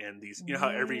Hulu and these. You know how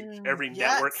every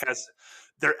network has.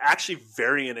 They're actually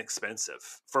very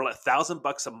inexpensive. For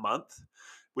 $1,000 a month,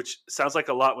 which sounds like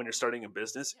a lot when you're starting a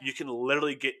business, you can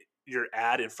literally get your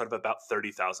ad in front of about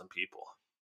 30,000 people.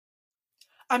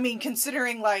 I mean,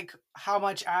 considering like how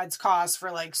much ads cost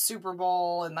for like Super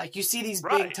Bowl, and like you see these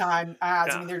big Right. time ads.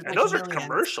 I Yeah. mean, there's And like those are millions.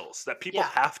 commercials that people Yeah.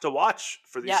 have to watch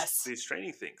for Yes. these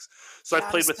training things. So I've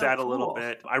That played is with so that a little cool.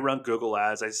 bit. I run Google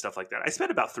ads, stuff like that. I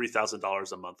spend about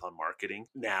 $3,000 a month on marketing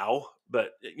now,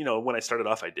 but when I started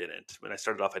off, I didn't. When I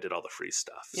started off, I did all the free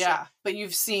stuff. So Yeah. But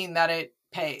you've seen that it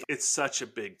pays. it's such a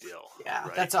big deal, Yeah.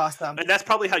 right? That's awesome. And that's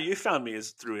probably how you found me,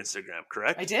 is through Instagram,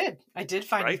 correct? I did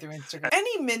find you Right? through Instagram.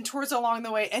 Any mentors along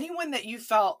the way, anyone that you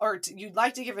felt or you'd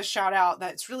like to give a shout out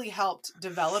that's really helped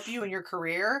develop you in your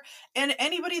career, and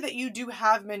anybody that you do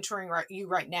have mentoring you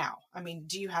right now? I mean,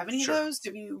 do you have any Sure. of those?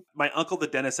 Have you? My uncle, the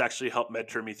dentist, actually helped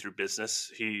mentor me through business.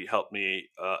 He helped me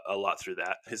a lot through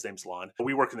that. His name's Lon.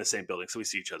 We work in the same building, so we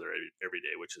see each other every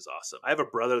day, which is awesome. I have a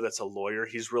brother that's a lawyer.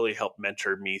 He's really helped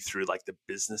mentor me through like the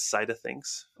business side of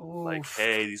things. Like, Oof.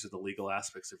 hey, these are the legal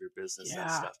aspects of your business, that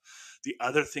stuff. The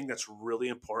other thing that's really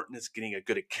important is getting a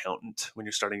good accountant when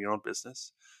you're starting your own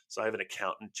business. So I have an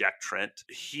accountant, Jack Trent.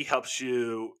 He helps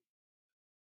you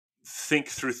think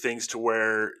through things to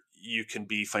where you can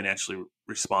be financially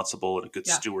responsible and a good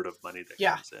steward of money that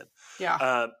comes in.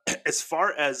 Yeah. As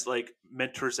far as like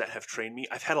mentors that have trained me,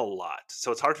 I've had a lot.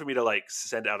 So it's hard for me to like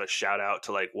send out a shout out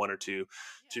to like one or two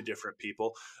different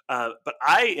people. But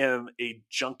I am a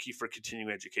junkie for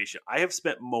continuing education. I have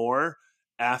spent more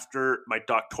after my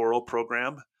doctoral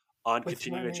program on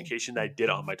continuing education than I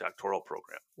did on my doctoral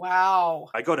program. Wow.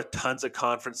 I go to tons of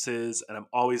conferences and I'm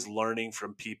always learning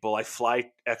from people. I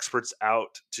fly experts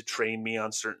out to train me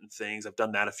on certain things. I've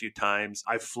done that a few times.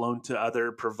 I've flown to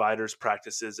other providers'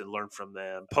 practices and learned from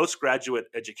them. Postgraduate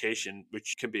education,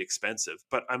 which can be expensive,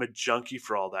 but I'm a junkie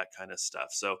for all that kind of stuff.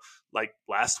 So like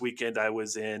last weekend I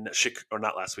was in, or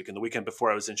not last weekend, the weekend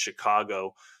before I was in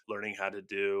Chicago learning how to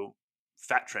do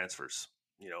fat transfers,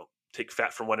 take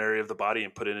fat from one area of the body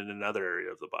and put it in another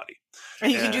area of the body. And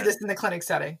you can do this in the clinic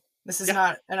setting. This is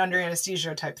not an under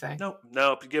anesthesia type thing. No.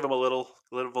 You give them a little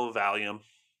Valium, a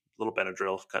little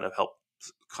Benadryl, kind of help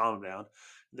calm them down.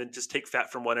 And then just take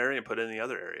fat from one area and put it in the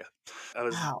other area. I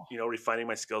was, refining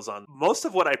my skills on most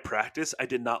of what I practice. I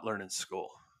did not learn in school.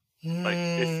 Like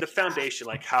it's the foundation,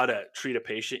 like how to treat a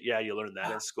patient. Yeah, you learn that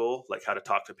in school, like how to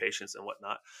talk to patients and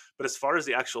whatnot. But as far as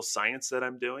the actual science that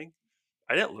I'm doing,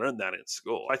 I didn't learn that in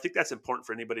school. I think that's important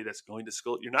for anybody that's going to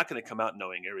school. You're not going to come out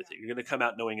knowing everything. You're going to come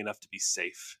out knowing enough to be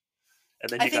safe. And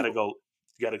then you got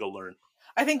to go learn.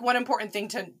 I think one important thing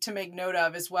to make note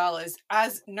of as well is,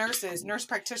 as nurses, nurse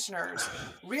practitioners,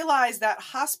 realize that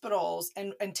hospitals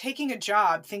and taking a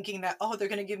job thinking that, they're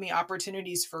going to give me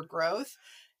opportunities for growth.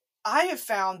 I have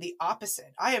found the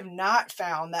opposite. I have not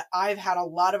found that I've had a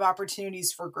lot of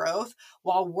opportunities for growth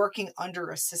while working under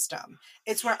a system.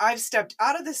 It's where I've stepped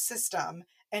out of the system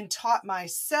and taught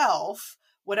myself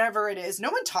whatever it is. No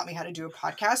one taught me how to do a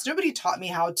podcast. Nobody taught me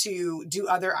how to do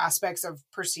other aspects of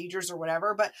procedures or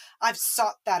whatever, but I've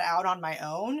sought that out on my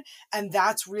own. And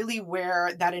that's really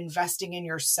where that investing in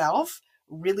yourself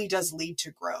really does lead to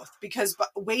growth, because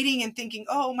waiting and thinking,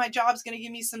 my job's going to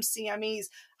give me some CMEs.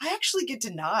 I actually get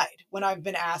denied when I've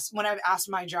asked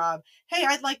my job, hey,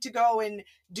 I'd like to go and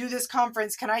do this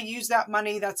conference. Can I use that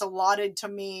money that's allotted to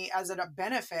me as a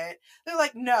benefit? They're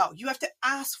like, no, you have to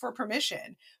ask for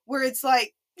permission, where it's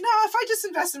like, no, if I just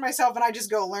invest in myself and I just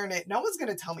go learn it, no one's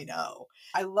going to tell me no.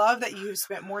 I love that you've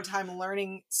spent more time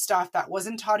learning stuff that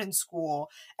wasn't taught in school.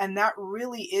 And that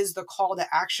really is the call to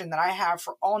action that I have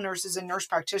for all nurses and nurse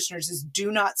practitioners is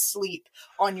do not sleep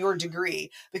on your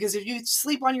degree. Because if you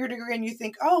sleep on your degree and you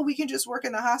think, we can just work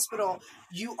in the hospital,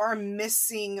 you are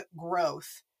missing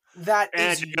growth.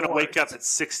 And you're going to wake up at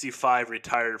 65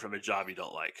 retired from a job you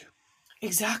don't like.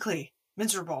 Exactly.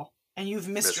 Miserable. And you've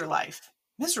missed your life.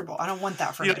 Miserable. I don't want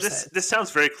that for nurses. This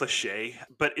sounds very cliche,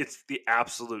 but it's the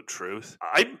absolute truth.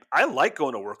 I like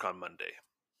going to work on Monday.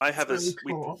 I have this.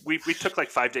 Really cool. We took like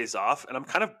 5 days off, and I'm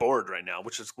kind of bored right now,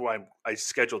 which is why I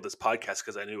scheduled this podcast,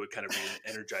 because I knew it would kind of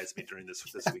re-energize me during this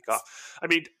week off. I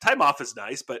mean, time off is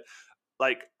nice, but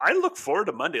like I look forward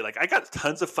to Monday. Like I got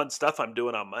tons of fun stuff I'm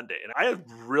doing on Monday, and I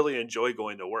really enjoy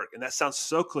going to work. And that sounds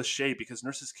so cliche because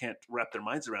nurses can't wrap their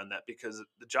minds around that, because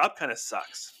the job kind of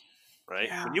sucks. Right?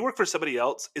 Yeah. When you work for somebody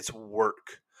else, it's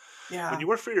work. Yeah. When you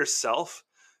work for yourself,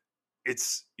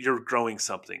 you're growing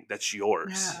something that's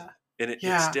yours. Yeah. And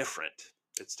it's different.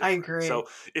 It's I different. agree. So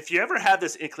if you ever have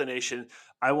this inclination,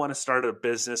 I want to start a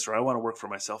business or I want to work for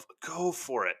myself, go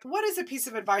for it. What is a piece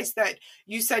of advice that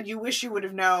you said you wish you would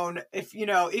have known if,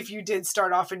 if you did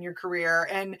start off in your career?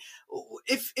 And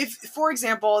if, for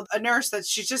example, a nurse that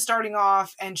she's just starting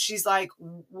off and she's like,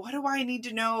 what do I need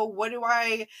to know?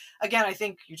 Again, I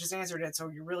think you just answered it. So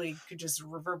you really could just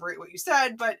reverberate what you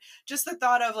said, but just the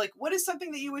thought of like, what is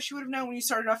something that you wish you would have known when you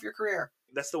started off your career?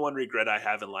 That's the one regret I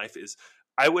have in life is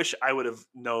I wish I would have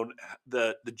known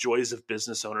the joys of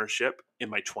business ownership in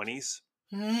my 20s.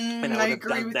 And I I would have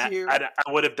agree done with that. you.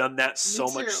 I would have done that Me so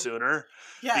much too. sooner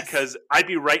Yes. because I'd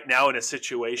be right now in a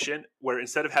situation where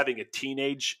instead of having a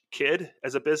teenage kid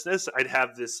as a business, I'd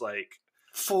have this like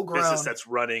Full business grown. that's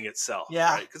running itself,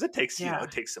 Yeah. right? Because it takes, Yeah.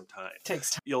 it takes some time.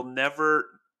 Takes time. You'll never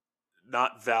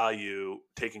not value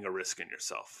taking a risk in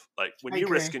yourself. Like when I you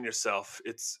agree. risk in yourself,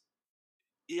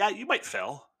 you might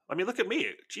fail. I mean, look at me.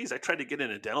 Geez, I tried to get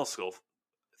into dental school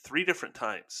 3 different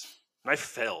times and I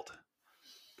failed,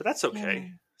 but that's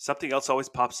okay. Something else always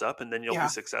pops up and then you'll be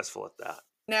successful at that.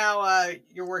 Now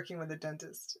you're working with a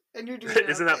dentist and you're doing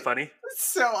Isn't that funny? It's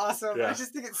so awesome. Yeah. I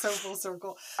just think it's so full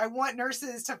circle. I want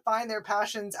nurses to find their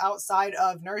passions outside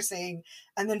of nursing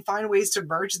and then find ways to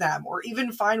merge them, or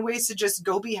even find ways to just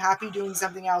go be happy doing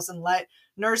something else and let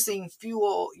nursing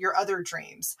fuel your other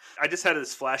dreams. I just had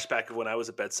this flashback of when I was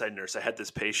a bedside nurse. I had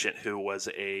this patient who was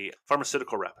a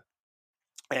pharmaceutical rep,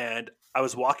 and I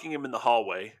was walking him in the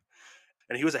hallway,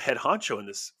 and he was a head honcho in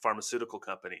this pharmaceutical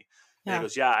company. And he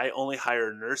goes, yeah, I only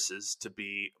hire nurses to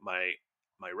be my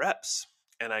reps.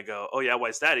 And I go, oh yeah, why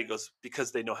is that? He goes,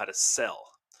 because they know how to sell.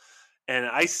 And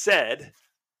I said,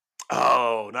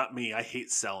 oh, not me. I hate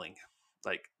selling.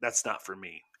 Like, that's not for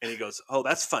me. And he goes, oh,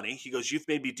 that's funny. He goes, you've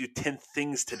made me do 10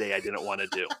 things today I didn't want to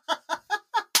do.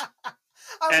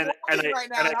 I'm walking right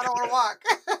now, and I don't want to walk.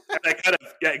 And I kind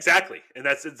of, yeah, exactly. And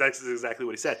that's exactly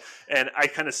what he said. And I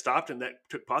kind of stopped and that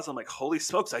took pause. I'm like, holy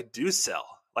smokes, I do sell.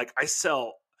 Like, I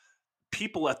sell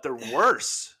people at their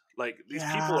worst. Like, these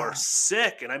people are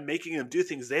sick and I'm making them do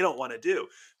things they don't want to do.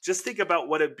 Just think about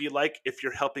what it'd be like if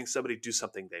you're helping somebody do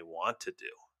something they want to do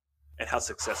and how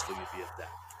successful you'd be at that.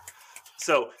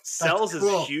 So sales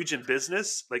is huge in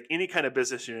business. Like any kind of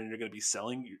business you're in, you're going to be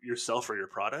selling yourself or your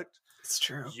product. It's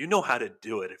true. You know how to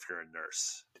do it if you're a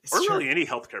nurse or really any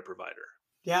healthcare provider.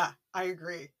 Yeah, I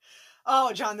agree.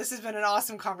 Oh, John, this has been an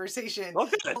awesome conversation. Well,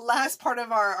 good. The last part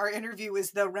of our interview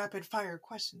is the rapid fire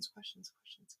questions.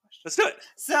 Let's do it.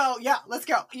 So, yeah, let's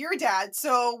go. You're a dad.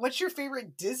 So what's your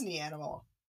favorite Disney animal?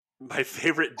 My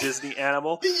favorite Disney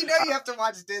animal? You know you have to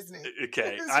watch Disney.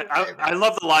 Okay. I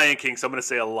love The Lion King, so I'm going to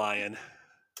say a lion.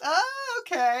 Oh,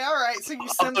 okay. All right. So you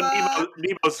Simba.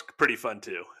 Nemo's pretty fun,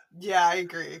 too. Yeah, I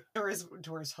agree. Dora's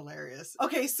hilarious.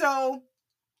 Okay, so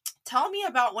tell me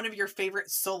about one of your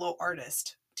favorite solo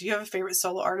artists. Do you have a favorite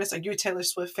solo artist? Are you a Taylor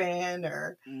Swift fan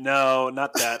or? No,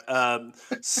 not that.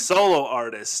 Solo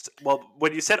artist. Well,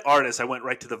 when you said artist, I went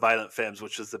right to the Violent Femmes,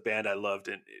 which was the band I loved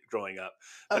growing up.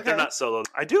 But they're not solos.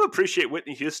 I do appreciate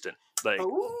Whitney Houston. Like,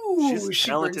 she's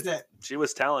talented. Brings it. She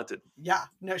was talented. Yeah,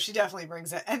 no, she definitely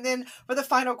brings it. And then for the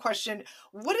final question,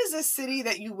 what is a city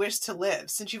that you wish to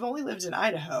live? Since you've only lived in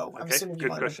Idaho, I'm assuming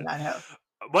you've only lived in Idaho.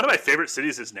 One of my favorite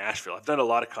cities is Nashville. I've done a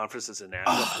lot of conferences in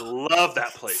Nashville. I love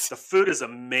that place. The food is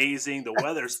amazing. The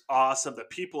weather's awesome. The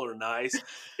people are nice.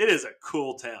 It is a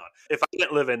cool town. If I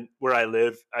didn't live in where I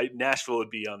live, Nashville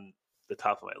would be on the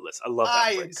top of my list. I love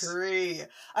that place. I agree.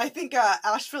 I think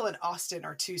Asheville and Austin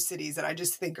are 2 cities that I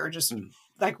just think are just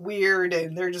like weird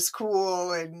and they're just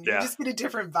cool and you just get a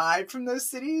different vibe from those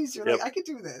cities. You're like, I could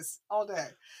do this all day.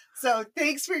 So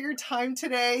thanks for your time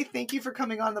today. Thank you for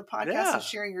coming on the podcast and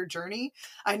sharing your journey.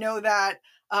 I know that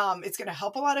it's going to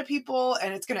help a lot of people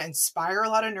and it's going to inspire a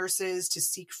lot of nurses to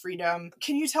seek freedom.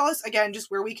 Can you tell us again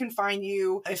just where we can find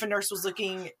you if a nurse was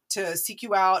looking to seek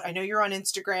you out? I know you're on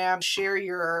Instagram. Share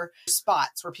your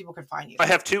spots where people can find you. I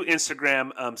have 2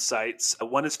 Instagram sites.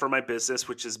 One is for my business,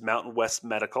 which is Mountain West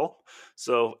Medical.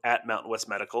 So at Mountain West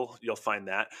Medical, you'll find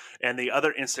that. And the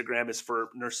other Instagram is for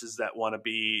nurses that want to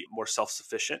be more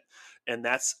self-sufficient. And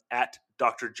that's at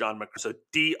Dr. John McCrae. So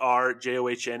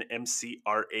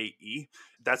DrJohnMcrae.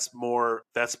 That's more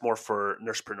for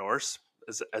nursepreneurs,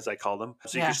 as I call them.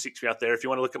 So you can seek me out there. If you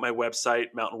want to look at my website,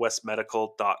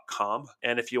 mountainwestmedical.com.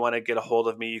 And if you want to get a hold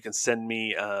of me, you can send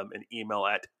me an email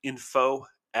at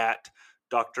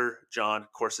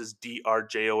info@drjohncourses,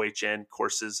 DrJohn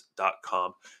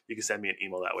courses.com. You can send me an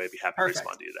email that way. I'd be happy to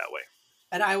respond to you that way.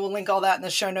 And I will link all that in the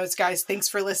show notes, guys. Thanks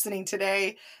for listening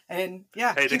today. And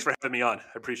hey, thanks for having me on. I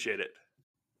appreciate it.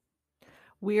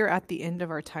 We are at the end of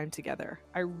our time together.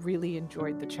 I really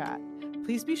enjoyed the chat.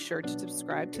 Please be sure to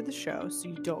subscribe to the show so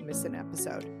you don't miss an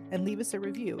episode, and leave us a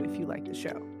review if you like the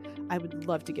show. I would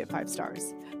love to get 5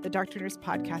 stars. The Dr. Nurse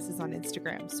Podcast is on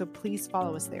Instagram, so please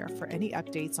follow us there for any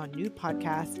updates on new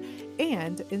podcasts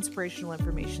and inspirational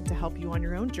information to help you on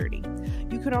your own journey.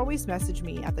 You can always message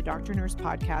me at the Dr. Nurse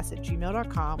Podcast at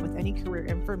gmail.com with any career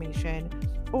information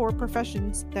or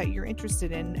professions that you're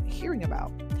interested in hearing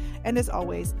about. And as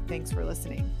always, thanks for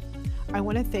listening. I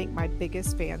want to thank my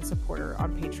biggest fan supporter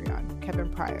on Patreon, Kevin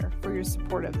Pryor, for your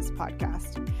support of this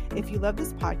podcast. If you love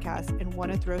this podcast and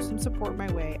want to throw some support my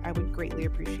way, I would greatly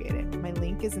appreciate it. My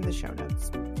link is in the show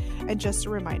notes. And just a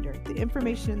reminder, the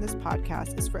information in this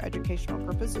podcast is for educational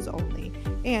purposes only,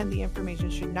 and the information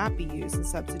should not be used as a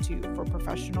substitute for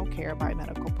professional care by a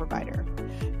medical provider.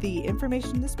 The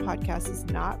information in this podcast does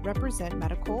not represent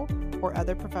medical or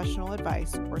other professional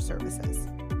advice or services.